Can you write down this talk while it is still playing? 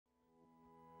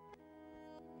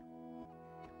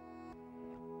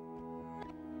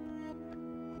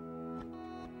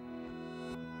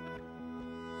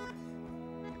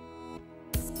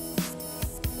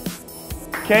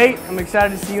Kate, I'm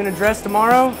excited to see you in a dress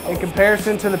tomorrow in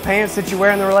comparison to the pants that you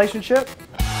wear in the relationship.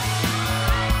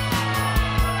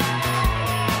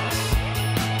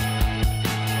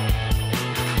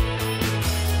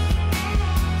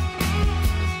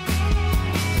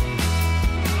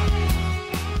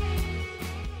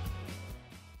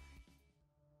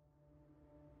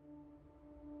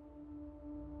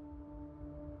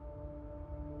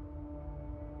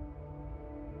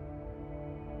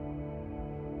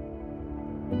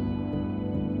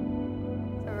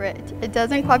 It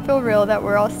doesn't quite feel real that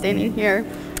we're all standing here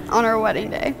on our wedding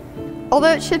day.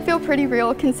 Although it should feel pretty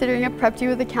real considering I've prepped you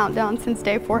with a countdown since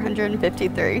day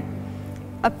 453.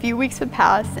 A few weeks would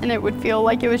pass and it would feel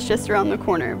like it was just around the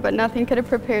corner, but nothing could have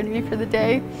prepared me for the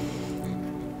day,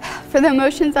 for the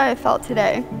emotions I have felt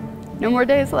today. No more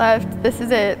days left. This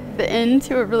is it, the end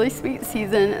to a really sweet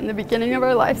season and the beginning of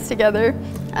our lives together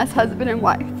as husband and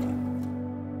wife.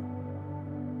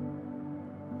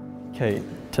 Kate,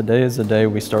 today is the day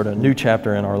we start a new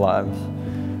chapter in our lives.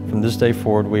 From this day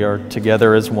forward, we are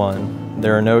together as one.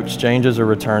 There are no exchanges or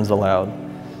returns allowed.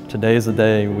 Today is the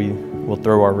day we will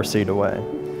throw our receipt away.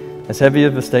 As heavy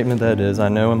of a statement that is, I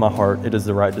know in my heart it is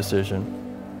the right decision.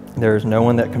 There is no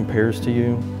one that compares to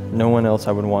you, no one else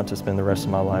I would want to spend the rest of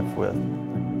my life with.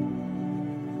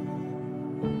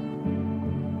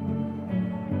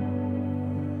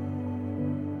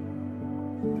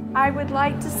 I would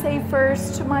like to say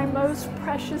first to my most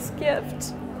precious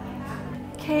gift,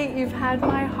 Kate, you've had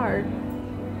my heart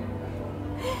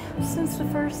since the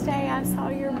first day I saw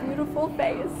your beautiful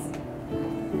face,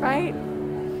 right?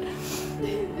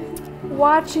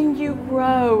 Watching you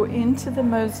grow into the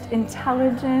most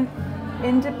intelligent,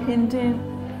 independent,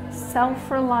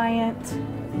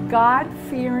 self-reliant,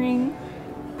 God-fearing,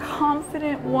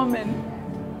 confident woman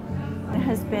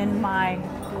has been my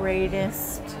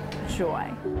greatest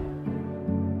joy.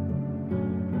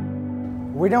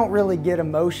 We don't really get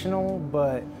emotional,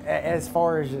 but as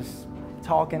far as just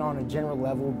talking on a general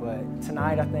level, but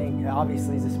tonight I think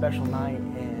obviously is a special night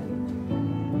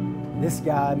and this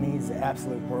guy means the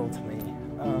absolute world to me.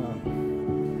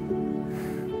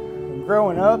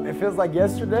 Growing up, it feels like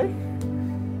yesterday.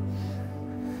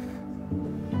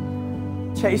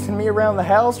 Chasing me around the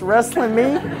house, wrestling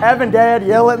me, having Dad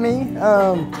yell at me,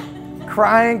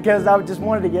 crying because I just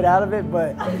wanted to get out of it,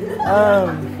 but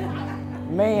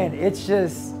man, it's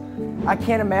just, I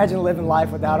can't imagine living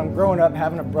life without him. Growing up,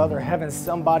 having a brother, having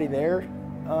somebody there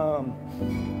to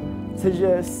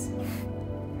just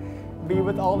be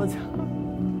with all the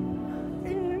time.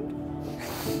 And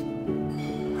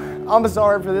I'm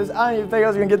sorry for this. I didn't even think I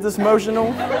was going to get this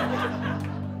emotional.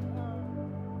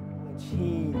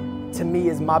 He, to me,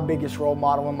 is my biggest role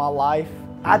model in my life.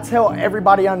 I tell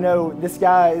everybody I know this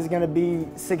guy is going to be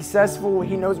successful.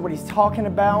 He knows what he's talking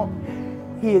about.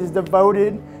 He is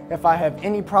devoted. If I have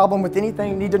any problem with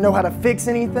anything, need to know how to fix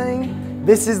anything,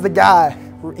 this is the guy.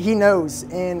 He knows,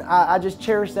 and I just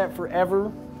cherish that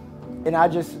forever. And I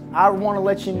want to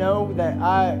let you know that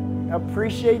I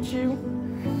appreciate you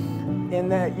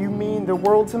and that you mean the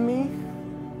world to me.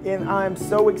 And I'm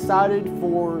so excited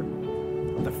for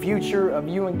the future of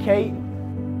you and Kate.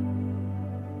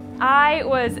 I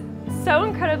was so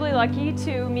incredibly lucky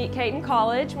to meet Kate in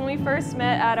college when we first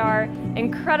met at our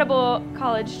incredible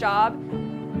college job.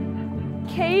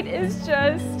 Kate is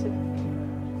just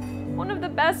one of the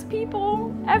best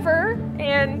people ever,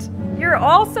 and you're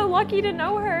all so lucky to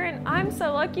know her, and I'm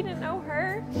so lucky to know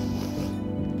her.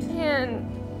 And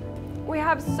we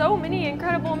have so many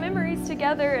incredible memories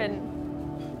together, and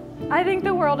I think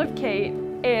the world of Kate,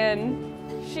 and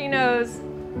she knows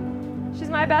she's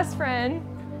my best friend.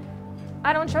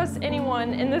 I don't trust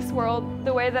anyone in this world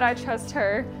the way that I trust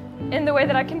her and the way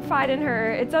that I confide in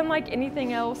her. It's unlike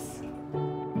anything else.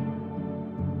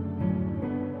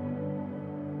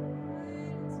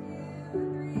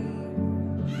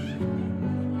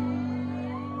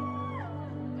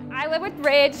 I lived with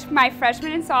Ridge my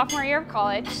freshman and sophomore year of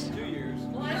college. 2 years.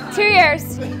 2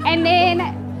 years. And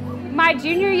then my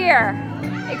junior year,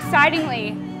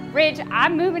 excitingly, Ridge,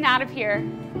 I'm moving out of here.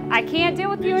 I can't deal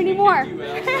with you anymore.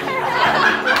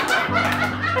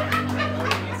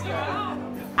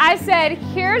 I said,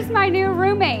 here's my new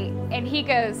roommate. And he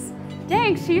goes,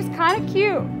 dang, she's kind of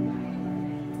cute.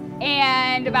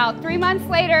 And about 3 months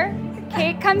later,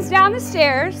 Kate comes down the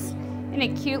stairs in a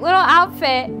cute little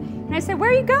outfit. And I said,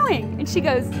 where are you going? And she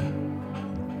goes,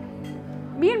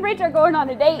 me and Ridge are going on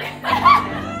a date.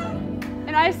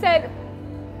 And I said,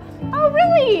 oh,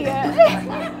 really?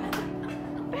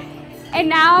 And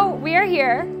now we are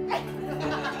here.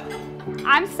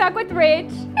 I'm stuck with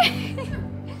Ridge.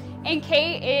 And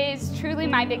Kate is truly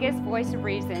my biggest voice of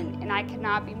reason, and I could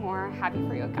not be more happy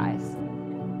for you guys.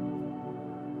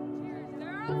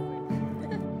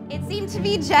 It seemed to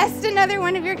be just another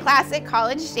one of your classic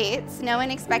college dates, no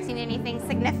one expecting anything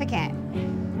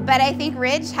significant. But I think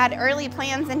Ridge had early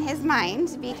plans in his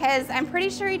mind because I'm pretty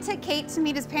sure he took Kate to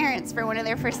meet his parents for one of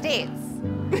their first dates.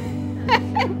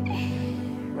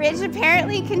 Ridge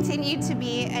apparently continued to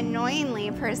be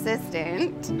annoyingly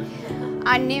persistent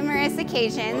on numerous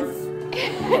occasions,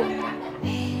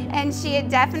 and she had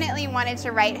definitely wanted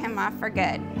to write him off for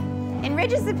good. In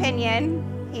Ridge's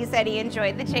opinion, he said he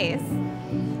enjoyed the chase.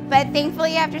 But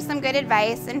thankfully, after some good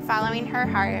advice and following her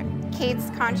heart,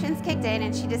 Kate's conscience kicked in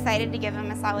and she decided to give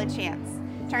him a solid chance.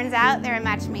 Turns out they're a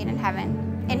match made in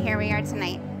heaven, and here we are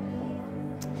tonight.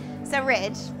 So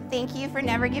Ridge, thank you for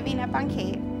never giving up on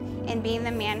Kate and being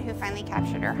the man who finally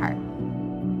captured her heart.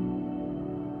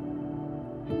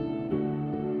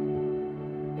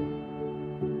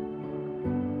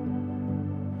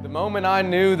 The moment I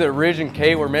knew that Ridge and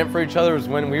Kate were meant for each other was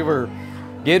when we were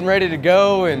getting ready to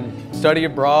go and study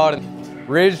abroad.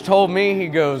 Ridge told me, he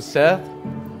goes, Seth,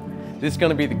 this is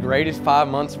gonna be the greatest 5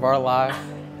 months of our life.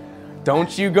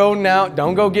 Don't you go now,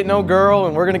 don't go get no girl,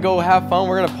 and we're gonna go have fun,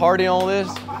 we're gonna party all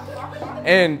this.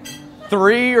 And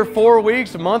 3 or 4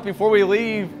 weeks, a month before we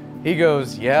leave, he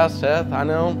goes, yeah, Seth, I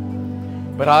know,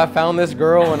 but I found this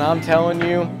girl and I'm telling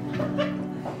you,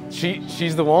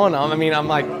 she's the one. I'm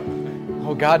like,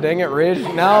 oh God dang it, Ridge.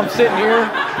 Now I'm sitting here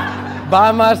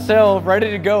by myself,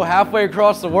 ready to go halfway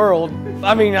across the world.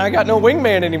 I got no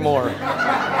wingman anymore.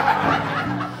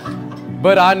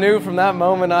 But I knew from that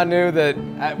moment, I knew that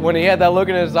when he had that look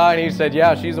in his eye and he said,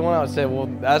 yeah, she's the one, I said, well,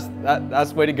 that's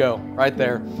the way to go, right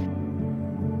there.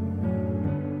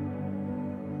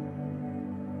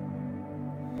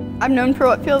 I've known for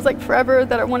what feels like forever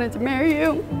that I wanted to marry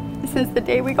you. Since the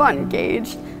day we got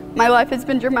engaged, my life has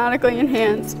been dramatically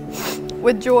enhanced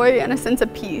with joy and a sense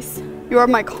of peace. You are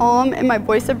my calm and my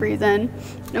voice of reason.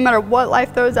 No matter what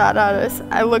life throws out at us,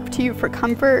 I look to you for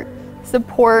comfort,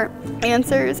 support,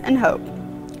 answers, and hope.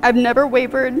 I've never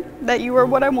wavered that you are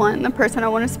what I want and the person I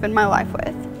want to spend my life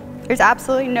with. There's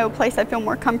absolutely no place I feel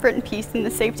more comfort and peace and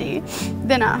the safety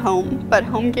than at home, but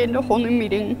home gained a whole new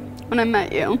meaning when I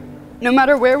met you. No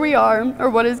matter where we are or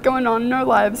what is going on in our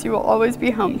lives, you will always be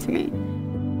home to me.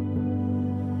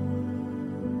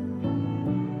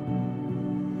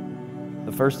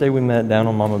 The first day we met down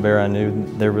on Mama Bear, I knew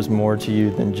there was more to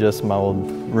you than just my old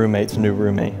roommate's new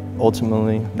roommate.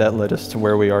 Ultimately, that led us to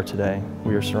where we are today.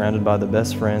 We are surrounded by the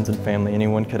best friends and family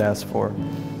anyone could ask for,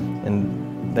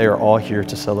 and they are all here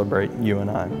to celebrate you and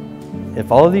I.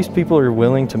 If all of these people are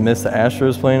willing to miss the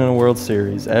Astros playing in a World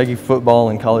Series, Aggie football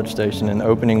and College Station and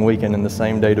opening weekend in the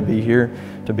same day to be here,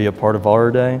 to be a part of our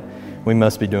day, we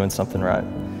must be doing something right.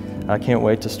 I can't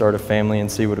wait to start a family and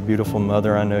see what a beautiful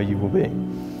mother I know you will be.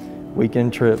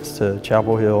 Weekend trips to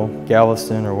Chapel Hill,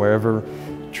 Galveston, or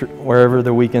wherever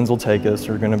the weekends will take us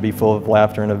are going to be full of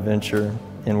laughter and adventure,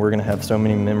 and we're going to have so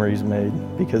many memories made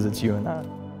because it's you and I.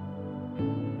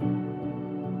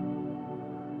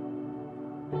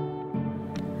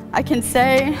 I can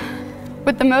say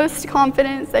with the most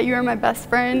confidence that you are my best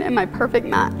friend and my perfect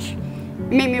match.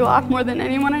 You make me laugh more than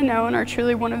anyone I know and are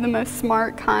truly one of the most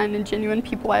smart, kind, and genuine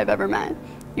people I have ever met.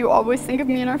 You always think of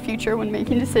me in our future when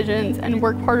making decisions and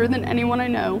work harder than anyone I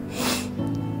know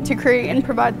to create and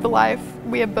provide the life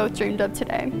we have both dreamed of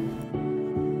today.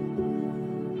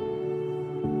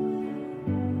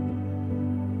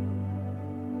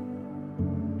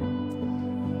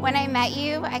 When I met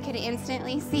you, I could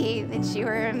instantly see that you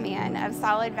were a man of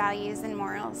solid values and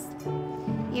morals.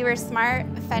 You were smart,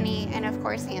 funny, and of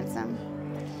course handsome.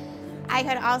 I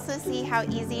could also see how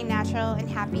easy, natural, and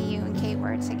happy you and Kate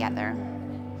were together.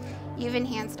 You've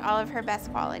enhanced all of her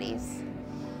best qualities.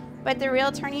 But the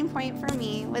real turning point for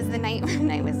me was the night when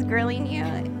I was grilling you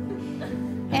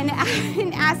and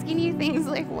asking you things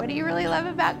like, what do you really love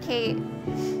about Kate?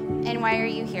 And why are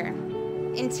you here?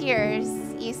 In tears,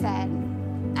 you said,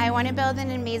 I want to build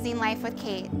an amazing life with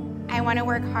Kate. I want to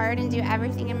work hard and do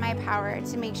everything in my power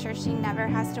to make sure she never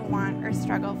has to want or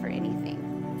struggle for anything.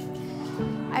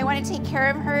 I want to take care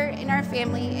of her and our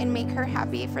family and make her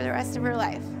happy for the rest of her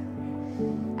life.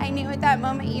 I knew at that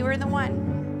moment you were the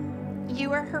one.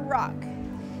 You were her rock.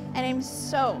 And I'm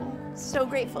so, so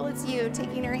grateful it's you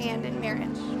taking her hand in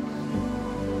marriage.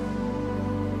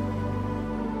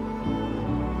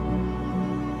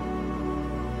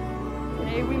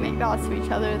 Today we make vows to each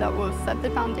other that will set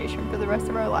the foundation for the rest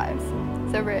of our lives.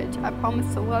 So Ridge, I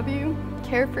promise to love you,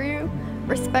 care for you,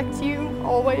 respect you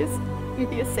always, and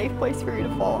be a safe place for you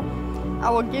to fall. I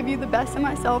will give you the best of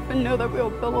myself and know that we will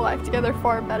build a life together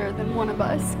far better than one of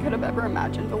us could have ever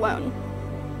imagined alone.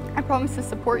 I promise to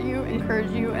support you, encourage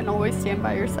you, and always stand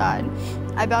by your side.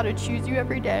 I vow to choose you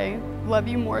every day, love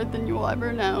you more than you will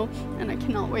ever know, and I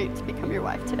cannot wait to become your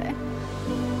wife today.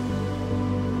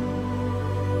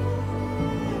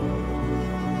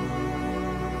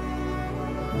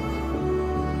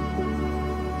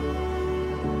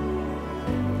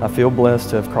 I feel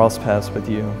blessed to have crossed paths with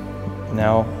you.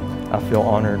 Now I feel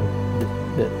honored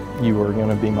that you are going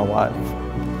to be my wife.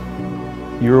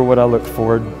 You are what I look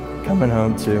forward coming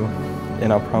home to,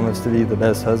 and I promise to be the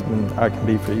best husband I can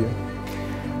be for you.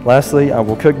 Lastly, I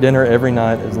will cook dinner every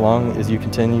night as long as you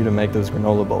continue to make those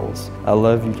granola bowls. I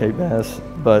love you, Kate Bass,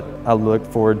 but I look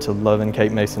forward to loving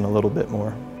Kate Mason a little bit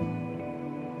more. You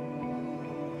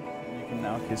can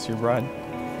now kiss your bride.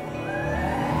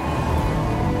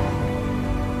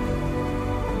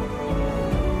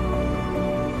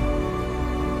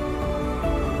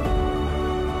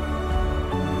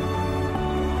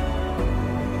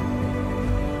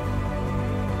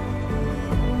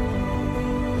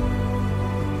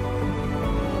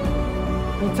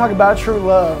 You talk about true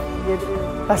love.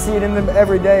 I see it in them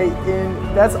every day,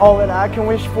 and that's all that I can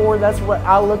wish for. That's what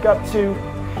I look up to,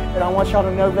 and I want y'all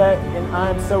to know that, and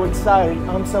I'm so excited.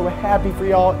 I'm so happy for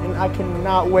y'all, and I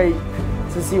cannot wait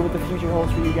to see what the future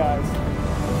holds for you guys.